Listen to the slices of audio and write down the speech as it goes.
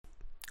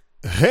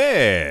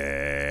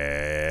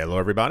Hello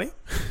everybody,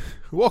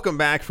 welcome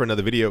back for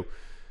another video.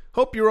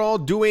 Hope you're all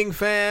doing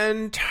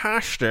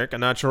fantastic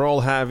and that you're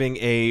all having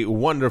a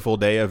wonderful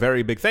day. A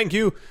very big thank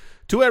you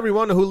to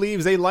everyone who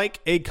leaves a like,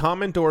 a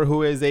comment, or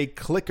who is a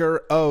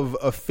clicker of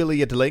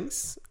affiliate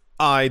links.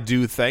 I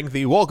do thank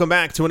thee. Welcome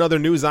back to another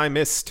News I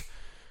Missed,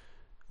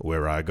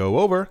 where I go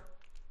over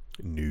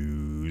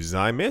news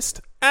I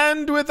missed.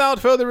 And without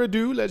further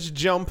ado, let's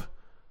jump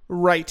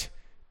right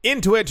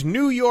into it.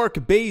 New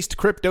York-based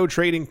crypto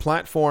trading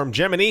platform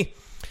Gemini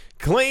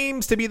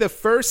claims to be the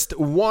first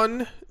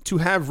one to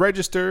have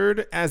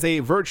registered as a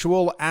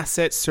virtual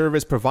asset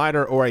service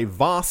provider, or a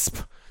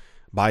VASP,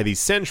 by the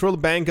Central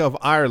Bank of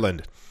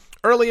Ireland.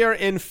 Earlier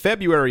in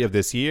February of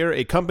this year,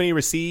 a company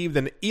received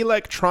an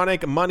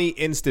electronic money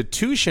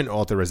institution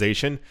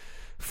authorization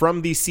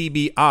from the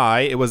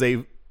CBI. It was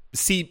a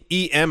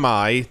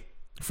EMI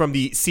from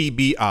the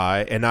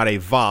CBI and not a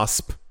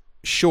VASP.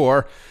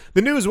 Sure.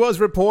 The news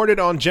was reported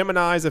on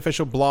Gemini's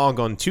official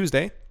blog on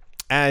Tuesday,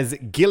 as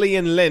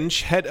Gillian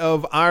Lynch, head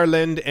of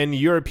Ireland and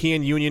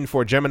European Union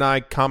for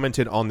Gemini,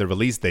 commented on the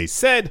release. They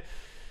said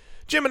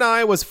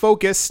Gemini was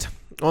focused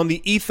on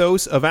the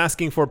ethos of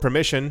asking for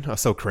permission,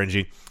 so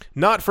cringy,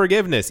 not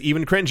forgiveness,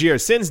 even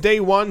cringier. Since day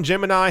one,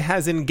 Gemini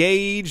has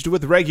engaged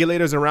with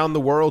regulators around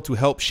the world to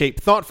help shape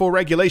thoughtful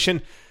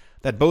regulation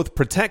that both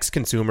protects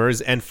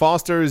consumers and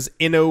fosters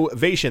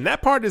innovation.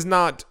 That part is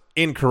not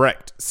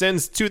incorrect.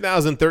 Since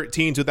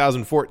 2013,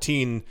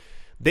 2014,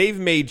 they've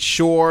made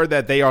sure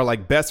that they are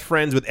like best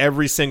friends with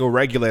every single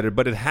regulator,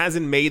 but it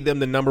hasn't made them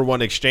the number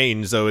one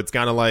exchange. So it's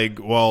kind of like,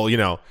 well, you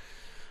know,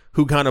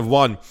 who kind of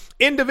won?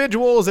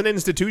 Individuals and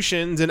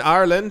institutions in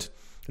Ireland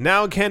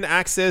now can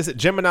access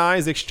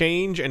Gemini's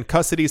exchange and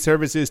custody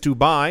services to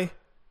buy,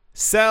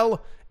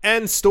 sell,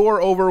 and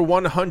store over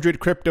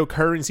 100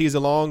 cryptocurrencies,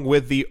 along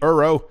with the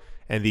euro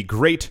and the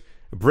Great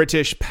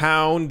British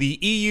Pound. The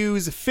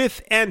EU's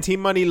fifth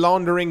anti-money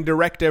laundering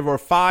directive, or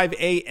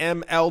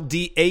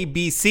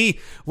 5-AMLD-ABC,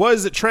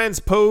 was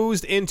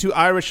transposed into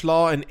Irish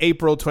law in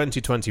April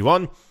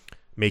 2021,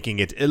 making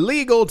it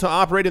illegal to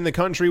operate in the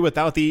country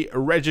without the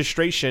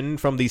registration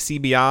from the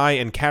CBI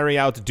and carry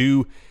out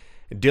due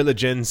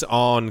diligence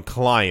on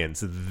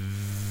clients.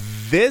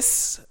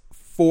 This,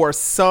 for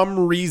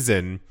some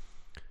reason,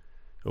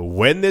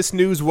 when this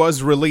news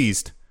was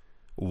released,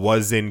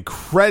 was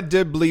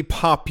incredibly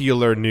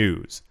popular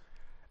news.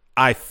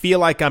 I feel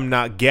like I'm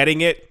not getting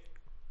it.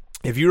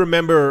 If you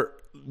remember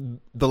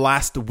the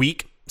last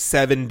week,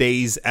 7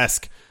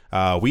 days-esque,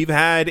 we've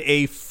had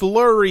a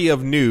flurry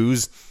of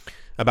news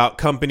about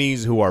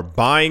companies who are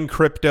buying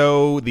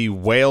crypto, the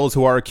whales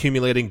who are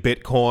accumulating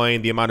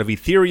Bitcoin, the amount of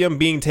Ethereum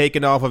being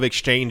taken off of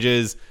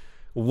exchanges,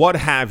 what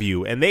have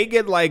you. And they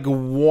get like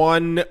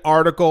one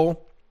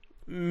article,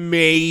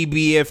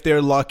 maybe if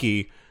they're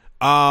lucky.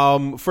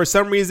 For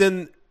some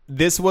reason,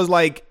 this was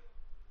like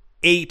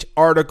 8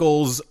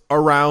 articles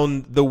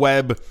around the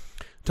web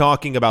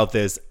talking about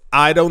this.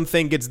 I don't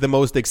think it's the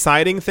most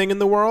exciting thing in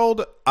the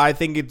world. I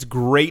think it's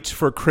great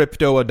for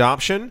crypto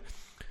adoption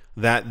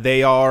that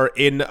they are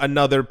in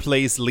another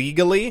place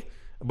legally,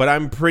 but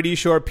I'm pretty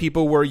sure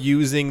people were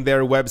using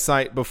their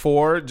website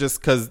before, just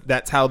because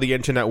that's how the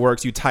internet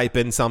works. You type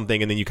in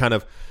something and then you kind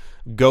of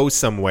go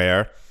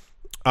somewhere.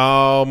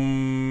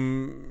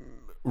 Right.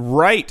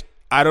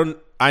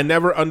 I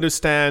never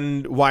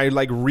understand why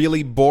like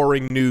really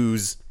boring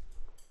news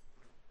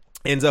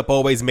ends up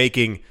always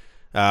making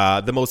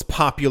the most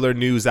popular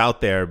news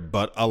out there.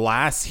 But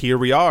alas, here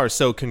we are.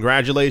 So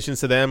congratulations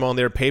to them on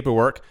their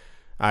paperwork.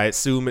 I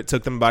assume it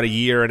took them about 1.5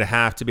 years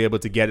to be able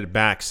to get it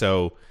back.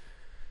 So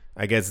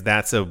I guess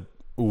that's a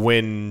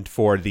win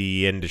for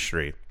the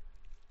industry.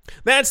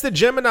 That's the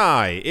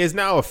Gemini is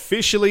now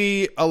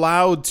officially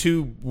allowed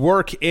to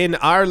work in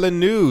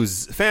Ireland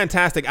news.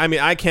 Fantastic. I mean,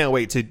 I can't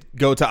wait to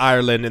go to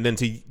Ireland and then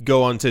to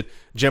go onto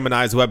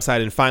Gemini's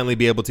website and finally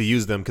be able to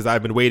use them, because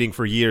I've been waiting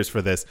for years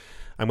for this.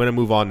 I'm going to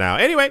move on now.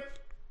 Anyway,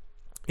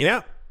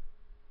 yeah,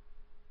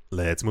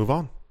 let's move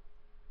on.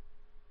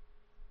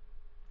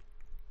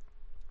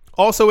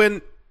 Also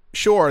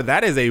sure,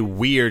 that is a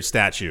weird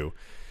statue.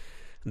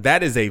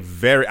 That is I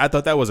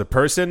thought that was a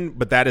person,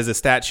 but that is a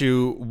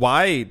statue.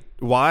 Why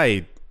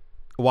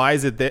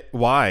is it that?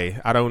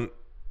 Why?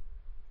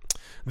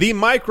 The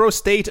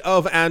microstate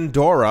of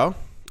Andorra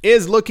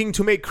is looking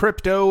to make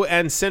crypto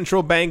and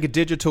central bank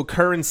digital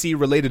currency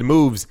related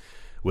moves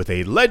with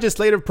a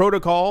legislative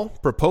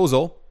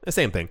proposal, the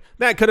same thing,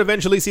 that could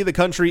eventually see the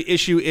country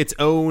issue its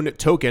own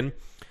token,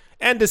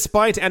 and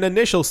despite an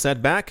initial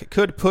setback,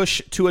 could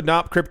push to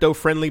adopt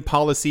crypto-friendly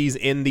policies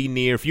in the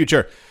near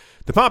future.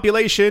 The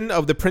population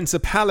of the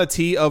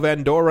Principality of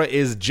Andorra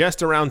is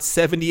just around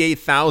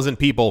 78,000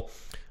 people,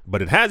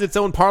 but it has its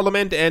own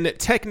parliament and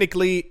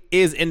technically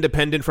is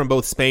independent from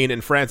both Spain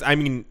and France. I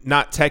mean,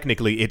 not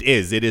technically, it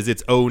is. It is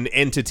its own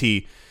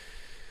entity.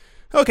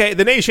 Okay,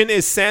 the nation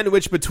is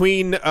sandwiched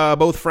between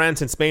both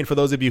France and Spain. For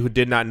those of you who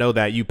did not know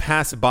that, you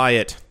pass by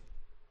it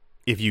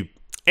if you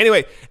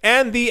Anyway,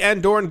 and the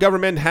Andorran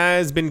government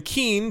has been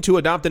keen to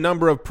adopt a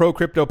number of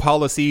pro-crypto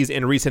policies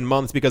in recent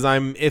months because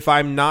if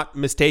I'm not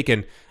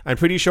mistaken, I'm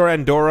pretty sure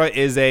Andorra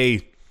is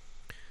a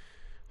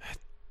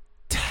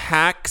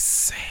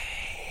tax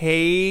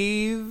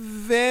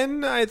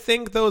haven. I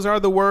think those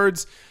are the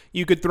words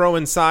you could throw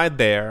inside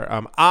there.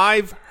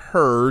 I've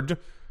heard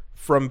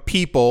from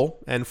people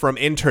and from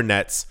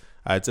internets,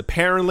 it's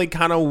apparently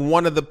kind of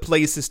one of the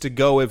places to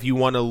go if you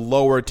want a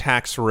lower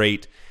tax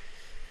rate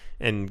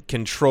and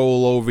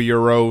control over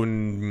your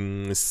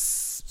own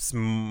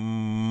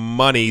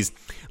monies.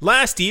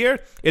 Last year,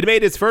 it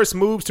made its first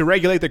moves to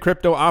regulate the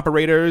crypto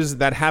operators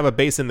that have a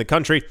base in the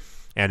country.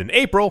 And in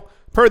April,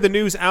 per the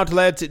news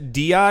outlet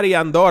Diari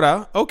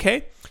Andorra,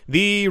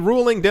 the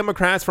ruling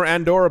Democrats for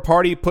Andorra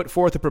party put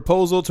forth a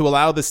proposal to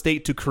allow the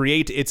state to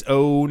create its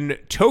own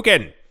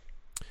token.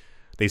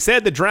 They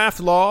said the draft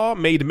law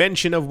made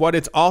mention of what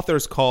its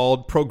authors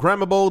called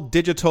programmable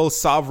digital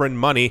sovereign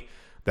money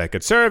that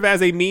could serve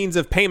as a means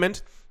of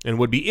payment and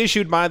would be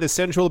issued by the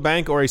central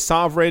bank or a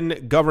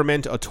sovereign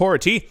government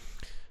authority.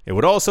 It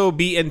would also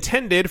be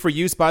intended for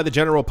use by the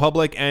general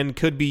public and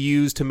could be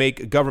used to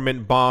make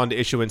government bond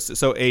issuance,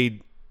 so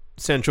a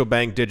central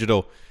bank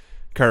digital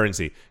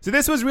currency. So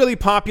this was really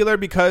popular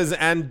because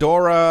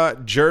Andorra,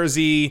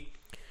 Jersey,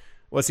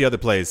 what's the other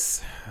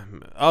place?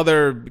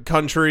 Other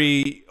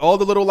country, all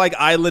the little like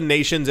island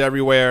nations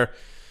everywhere,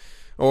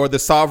 or the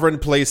sovereign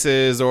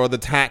places or the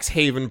tax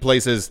haven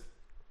places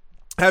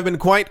have been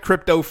quite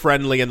crypto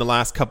friendly in the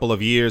last couple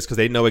of years because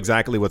they know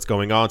exactly what's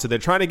going on. So they're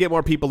trying to get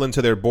more people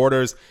into their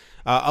borders.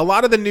 A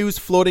lot of the news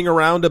floating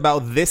around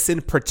about this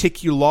in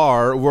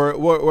particular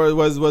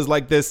was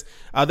like this,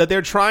 that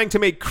they're trying to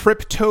make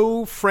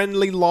crypto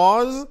friendly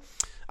laws.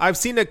 I've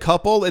seen a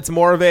couple. It's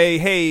more of a,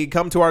 hey,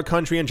 come to our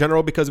country in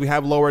general because we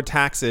have lower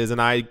taxes.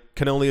 And I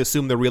can only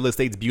assume the real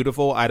estate's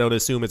beautiful. I don't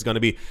assume it's going to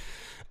be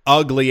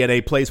ugly in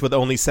a place with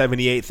only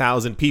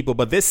 78,000 people.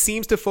 But this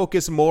seems to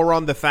focus more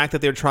on the fact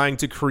that they're trying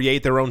to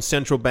create their own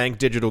central bank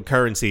digital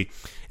currency.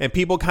 And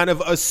people kind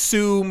of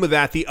assume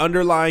that the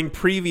underlying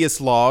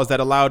previous laws that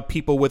allowed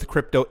people with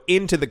crypto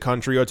into the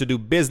country or to do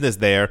business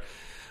there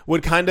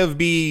would kind of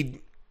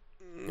be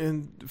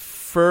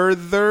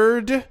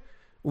furthered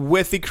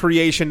with the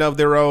creation of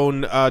their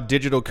own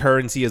digital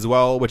currency as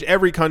well, which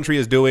every country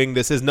is doing.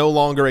 This is no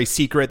longer a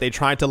secret. They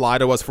tried to lie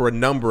to us for a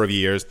number of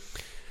years,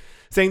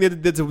 saying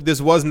that this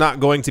was not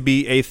going to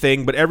be a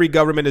thing, but every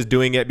government is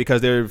doing it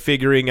because they're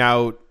figuring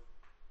out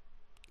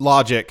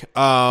logic.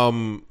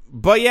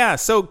 But yeah,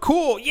 so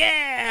cool.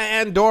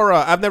 Yeah,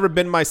 Andorra. I've never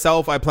been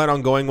myself. I plan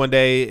on going one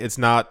day. It's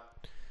not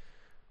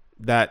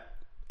that.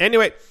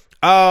 Anyway,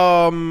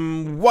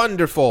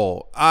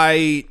 wonderful.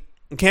 I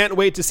can't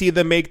wait to see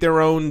them make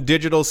their own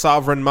digital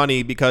sovereign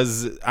money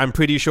because I'm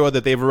pretty sure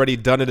that they've already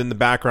done it in the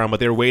background,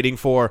 but they're waiting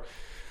for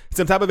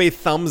some type of a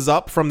thumbs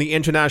up from the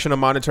International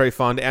Monetary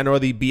Fund and or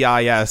the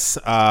BIS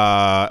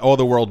or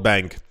the World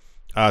Bank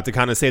to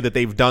kind of say that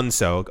they've done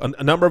so.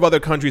 A number of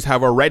other countries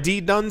have already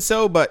done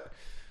so, but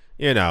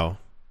you know.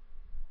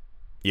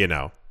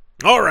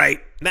 All right,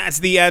 that's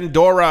the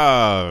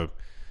Andorra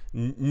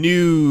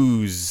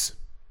news.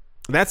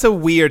 That's a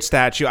weird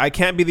statue. I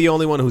can't be the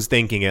only one who's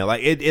thinking it.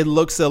 Like it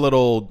looks a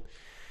little.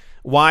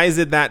 Why is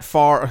it that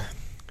far?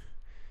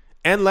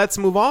 And let's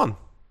move on.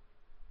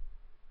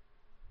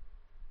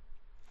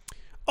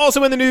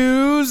 Also in the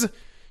news,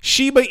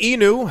 Shiba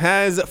Inu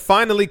has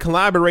finally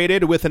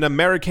collaborated with an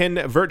American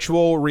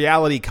virtual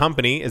reality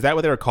company. Is that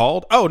what they're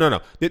called? Oh,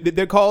 no.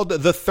 They're called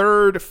The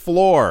Third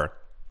Floor,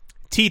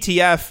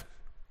 TTF,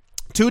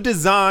 to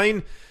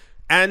design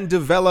and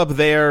develop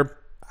their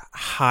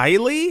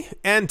highly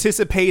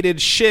anticipated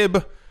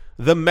Shiba,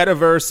 the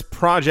Metaverse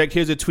project.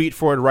 Here's a tweet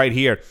for it right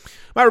here.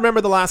 I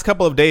remember the last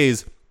couple of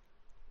days,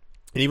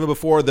 and even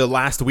before the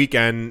last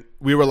weekend,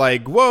 we were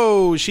like,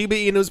 whoa, Shiba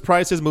Inu's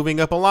price is moving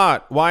up a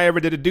lot. Why ever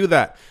did it do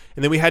that?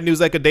 And then we had news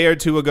like a day or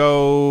two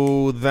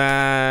ago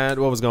that,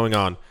 what was going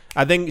on?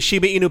 I think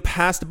Shiba Inu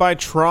passed by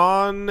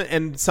Tron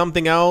and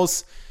something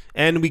else,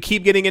 and we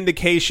keep getting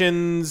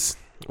indications,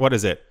 what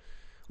is it?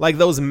 Like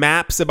those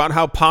maps about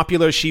how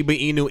popular Shiba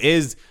Inu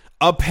is.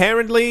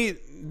 Apparently,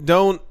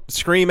 don't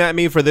scream at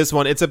me for this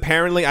one. It's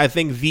apparently, I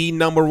think, the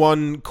number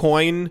one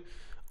coin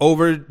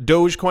over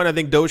Dogecoin. I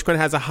think Dogecoin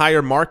has a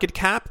higher market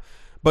cap,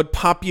 but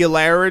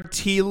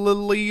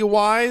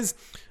popularity-wise,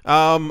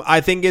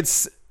 I think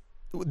it's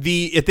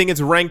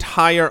ranked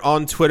higher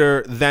on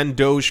Twitter than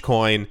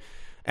Dogecoin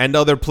and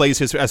other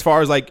places as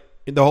far as like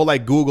the whole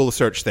like Google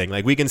search thing.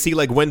 Like we can see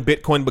like when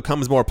Bitcoin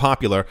becomes more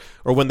popular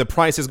or when the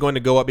price is going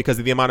to go up because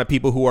of the amount of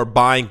people who are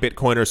buying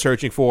Bitcoin or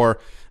searching for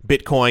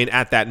Bitcoin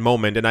at that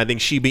moment. And I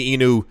think Shiba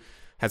Inu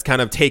has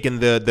kind of taken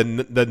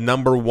the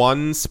number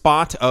one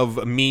spot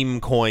of meme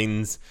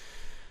coins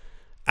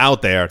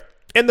out there.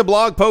 In the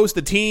blog post,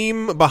 the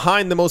team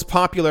behind the most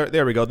popular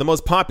K9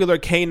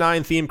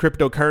 themed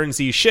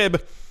cryptocurrency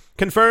SHIB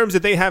confirms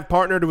that they have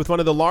partnered with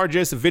one of the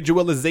largest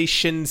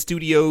visualization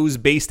studios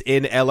based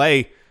in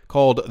LA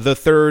called The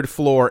Third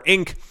Floor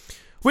Inc.,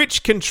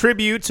 which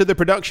contributes to the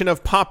production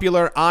of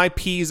popular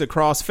IPs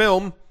across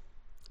film,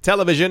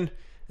 television,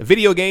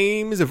 video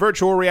games,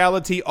 virtual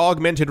reality,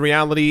 augmented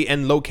reality,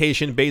 and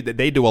location-based.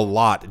 They do a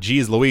lot.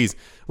 Jeez Louise.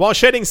 While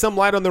shedding some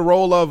light on the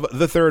role of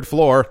the third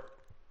floor,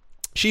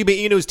 Shiba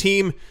Inu's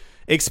team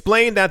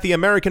explained that the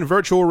American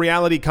virtual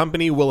reality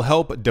company will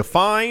help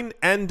define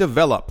and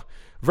develop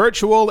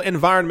virtual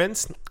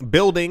environments,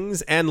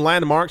 buildings, and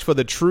landmarks for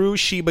the true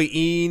Shiba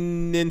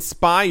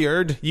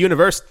Inu-inspired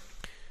universe.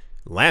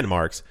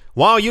 Landmarks.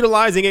 While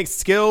utilizing its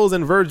skills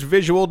in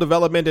visual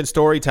development and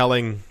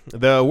storytelling,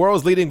 the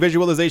world's leading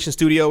visualization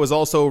studio is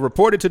also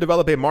reported to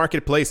develop a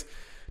marketplace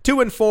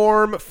to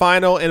inform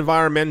final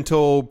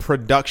environmental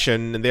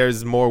production. And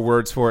there's more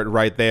words for it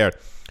right there.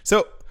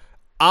 So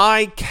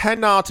I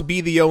cannot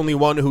be the only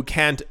one who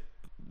can't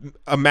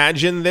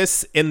imagine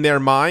this in their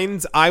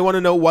minds. I want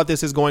to know what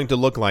this is going to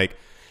look like,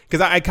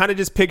 because I kind of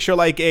just picture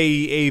like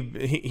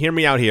hear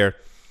me out here,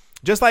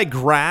 just like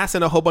grass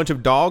and a whole bunch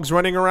of dogs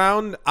running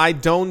around.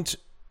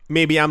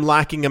 Maybe I'm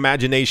lacking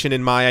imagination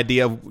in my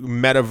idea of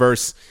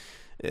metaverse.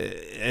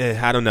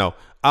 I don't know.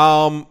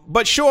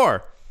 But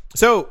sure.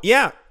 So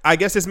yeah, I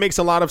guess this makes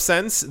a lot of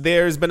sense.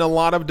 There's been a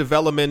lot of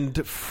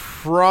development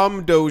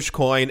from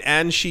Dogecoin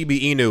and Shiba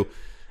Inu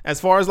as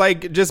far as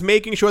like just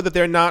making sure that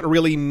they're not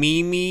really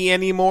meme-y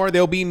anymore.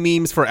 They'll be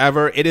memes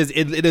forever. It is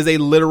a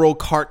literal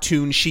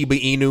cartoon Shiba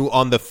Inu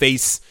on the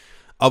face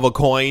of a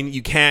coin.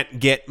 You can't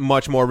get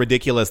much more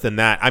ridiculous than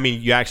that. I mean,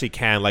 you actually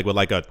can, like with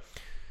like a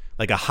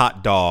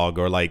hot dog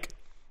or like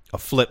a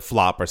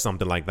flip-flop or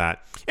something like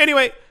that.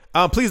 Anyway,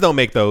 please don't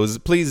make those.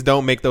 Please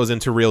don't make those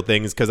into real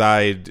things, because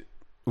I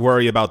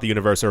worry about the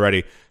universe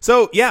already.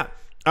 So yeah.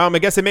 I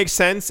guess it makes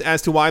sense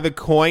as to why the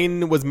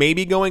coin was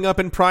maybe going up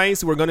in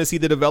price. We're going to see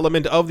the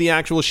development of the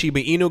actual Shiba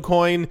Inu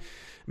coin.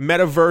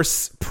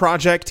 Metaverse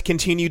project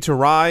continue to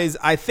rise.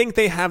 I think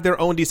they have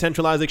their own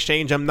decentralized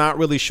exchange. I'm not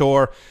really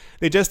sure.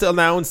 They just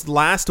announced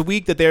last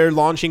week that they're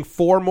launching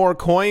 4 more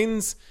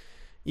coins.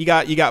 You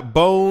got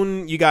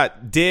Bone, you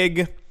got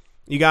Dig,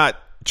 you got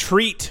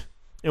Treat,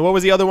 and what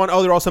was the other one?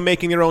 Oh, they're also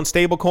making their own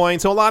stable coin.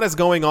 So a lot is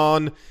going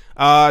on.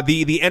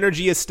 The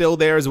energy is still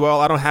there as well.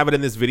 I don't have it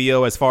in this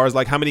video as far as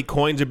like how many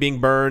coins are being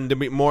burned.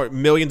 More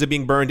millions are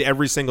being burned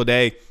every single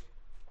day.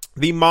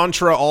 The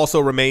mantra also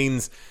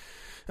remains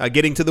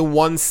getting to the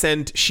 1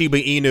 cent Shiba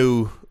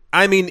Inu.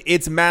 I mean,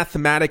 it's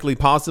mathematically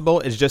possible.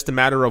 It's just a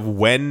matter of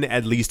when,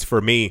 at least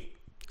for me.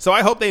 So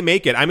I hope they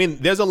make it. I mean,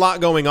 there's a lot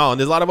going on.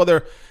 There's a lot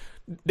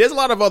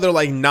of other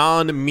like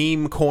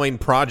non-meme coin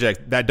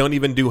projects that don't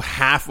even do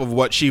half of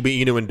what Shiba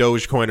Inu and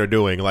Dogecoin are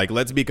doing. Like,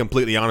 let's be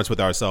completely honest with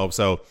ourselves.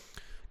 So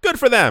good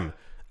for them.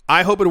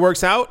 I hope it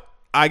works out.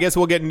 I guess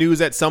we'll get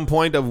news at some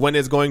point of when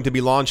it's going to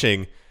be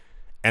launching.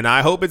 And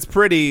I hope it's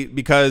pretty,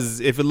 because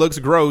if it looks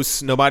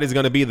gross, nobody's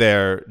going to be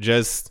there.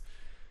 Just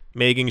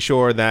making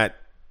sure that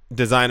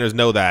designers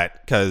know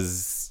that,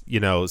 because,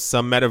 you know,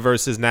 some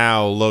metaverses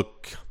now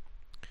look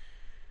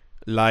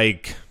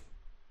like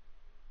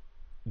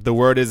the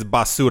word is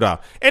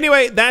basura.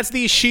 Anyway, that's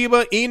the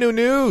Shiba Inu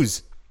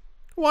news.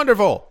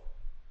 Wonderful.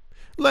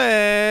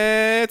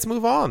 Let's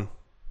move on.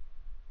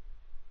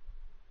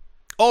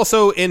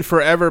 Also in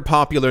forever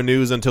popular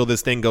news until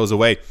this thing goes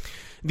away,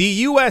 the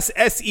US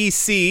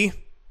SEC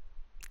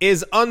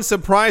is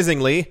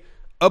unsurprisingly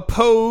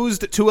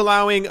opposed to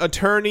allowing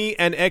attorney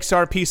and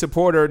XRP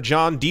supporter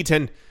John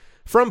Deaton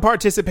from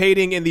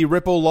participating in the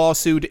Ripple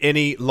lawsuit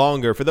any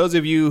longer. For those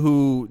of you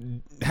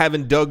who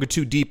haven't dug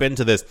too deep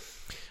into this,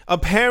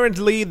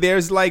 apparently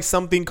there's like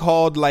something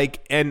called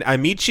like an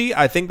amici.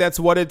 I think that's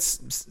what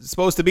it's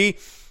supposed to be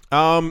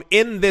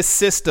in this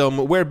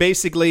system, where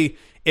basically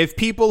if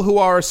people who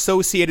are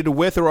associated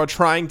with or are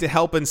trying to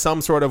help in some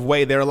sort of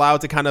way, they're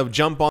allowed to kind of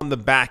jump on the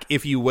back,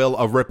 if you will,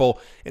 of Ripple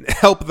and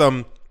help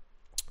them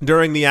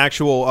during the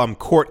actual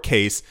court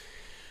case.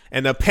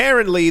 And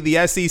apparently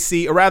the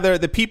SEC, or rather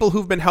the people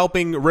who've been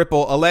helping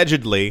Ripple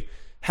allegedly,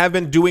 have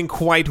been doing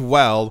quite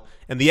well.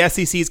 And the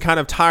SEC is kind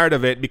of tired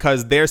of it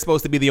because they're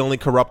supposed to be the only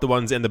corrupt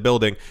ones in the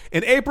building.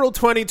 In April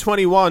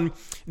 2021,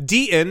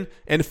 Deaton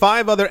and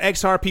 5 other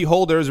XRP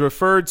holders,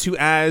 referred to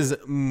as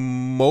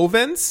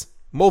Movans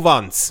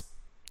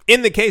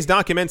in the case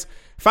documents,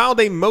 filed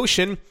a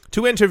motion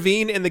to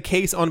intervene in the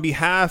case on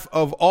behalf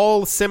of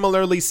all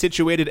similarly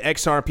situated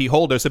XRP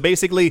holders. So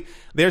basically,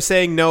 they're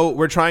saying, no,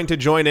 we're trying to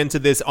join into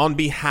this on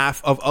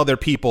behalf of other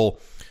people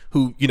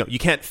who, you know, you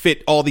can't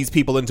fit all these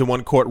people into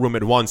one courtroom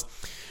at once.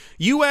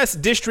 U.S.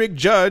 District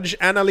Judge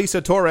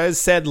Annalisa Torres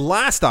said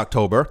last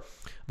October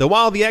that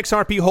while the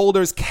XRP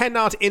holders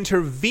cannot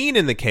intervene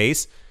in the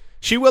case,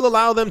 she will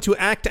allow them to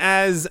act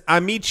as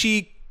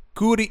amici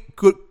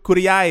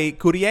curiae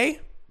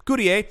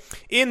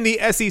in the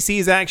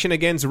SEC's action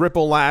against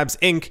Ripple Labs,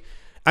 Inc.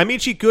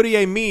 Amici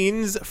curiae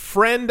means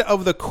friend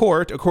of the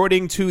court,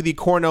 according to the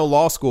Cornell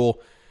Law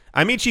School.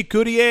 Amici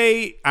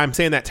curiae, I'm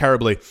saying that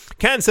terribly,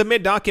 can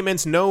submit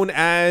documents known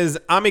as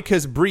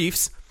amicus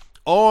briefs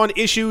on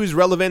issues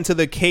relevant to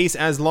the case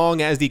as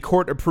long as the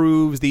court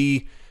approves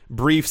the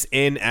briefs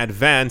in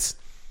advance.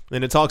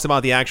 Then it talks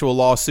about the actual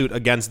lawsuit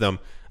against them.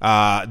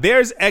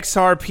 There's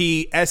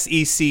XRP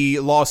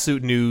SEC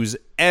lawsuit news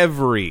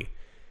every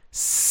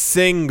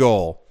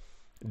single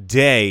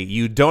day.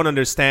 You don't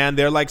understand.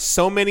 There are like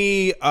so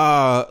many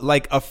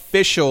like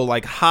official,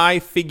 like high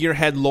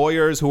figurehead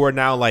lawyers who are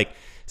now like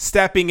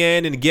stepping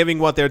in and giving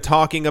what they're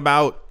talking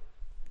about.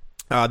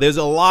 There's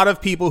a lot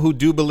of people who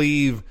do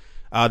believe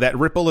that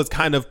Ripple is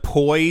kind of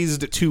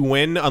poised to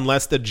win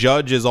unless the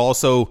judge is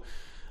also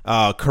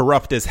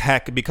corrupt as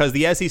heck, because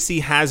the SEC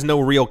has no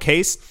real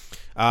case.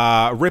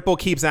 Ripple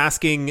keeps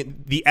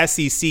asking the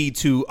SEC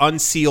to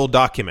unseal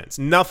documents.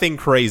 Nothing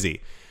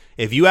crazy.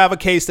 If you have a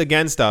case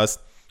against us,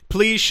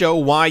 please show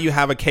why you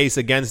have a case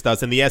against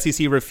us. And the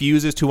SEC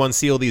refuses to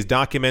unseal these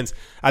documents.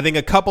 I think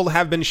a couple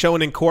have been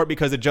shown in court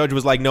because the judge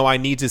was like, no, I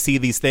need to see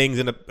these things.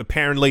 And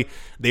apparently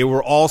they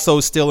were also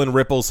still in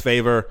Ripple's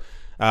favor.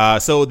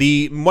 So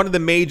one of the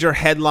major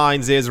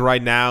headlines is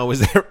right now is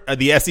that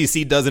the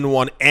SEC doesn't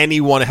want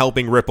anyone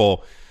helping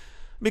Ripple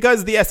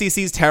because the SEC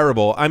is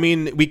terrible. I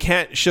mean, we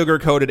can't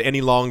sugarcoat it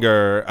any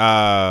longer.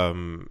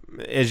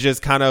 It's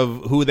just kind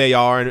of who they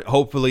are, and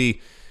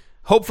hopefully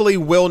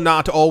will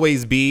not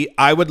always be.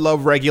 I would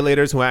love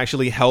regulators who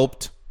actually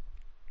helped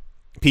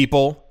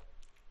people,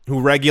 who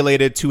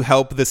regulated to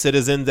help the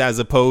citizens as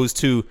opposed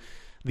to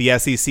the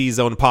SEC's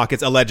own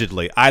pockets,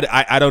 allegedly.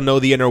 I don't know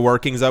the inner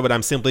workings of it.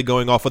 I'm simply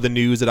going off of the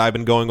news that I've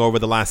been going over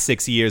the last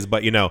 6 years.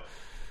 But,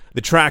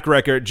 the track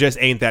record just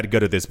ain't that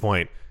good at this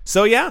point.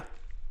 So, yeah,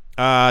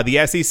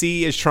 the SEC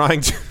is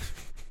trying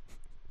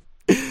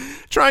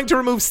to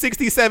remove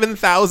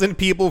 67,000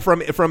 people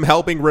from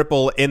helping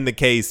Ripple in the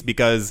case,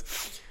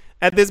 because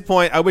at this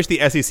point, I wish the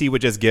SEC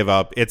would just give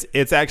up.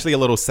 It's actually a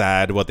little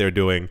sad what they're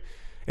doing.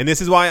 And this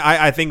is why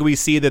I think we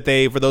see that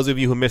for those of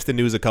you who missed the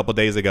news a couple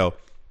days ago,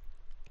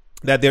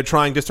 that they're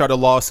trying to start a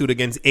lawsuit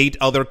against 8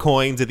 other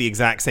coins at the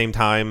exact same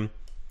time.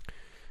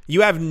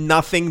 You have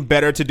nothing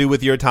better to do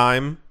with your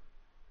time.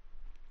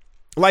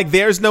 Like,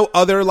 there's no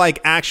other, like,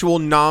 actual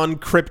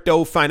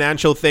non-crypto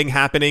financial thing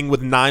happening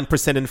with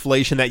 9%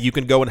 inflation that you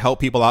can go and help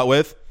people out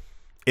with.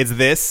 It's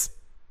this.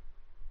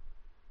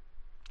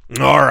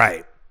 All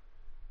right.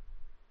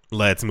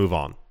 Let's move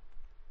on.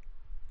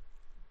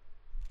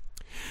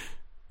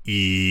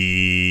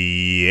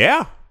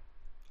 Yeah.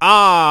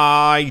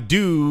 I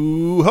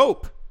do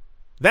hope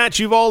that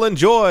you've all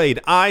enjoyed.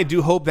 I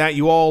do hope that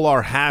you all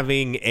are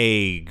having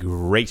a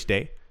great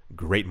day,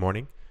 great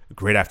morning,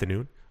 great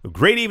afternoon,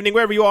 great evening,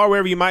 wherever you are,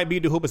 wherever you might be.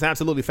 Do hope it's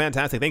absolutely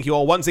fantastic. Thank you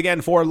all once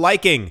again for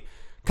liking,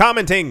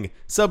 commenting,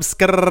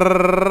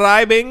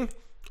 subscribing,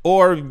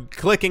 or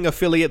clicking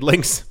affiliate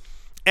links.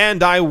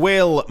 And I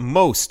will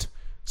most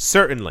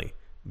certainly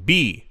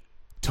be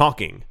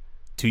talking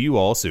to you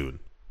all soon.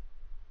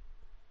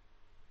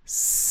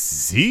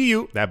 See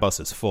you. That bus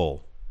is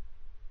full.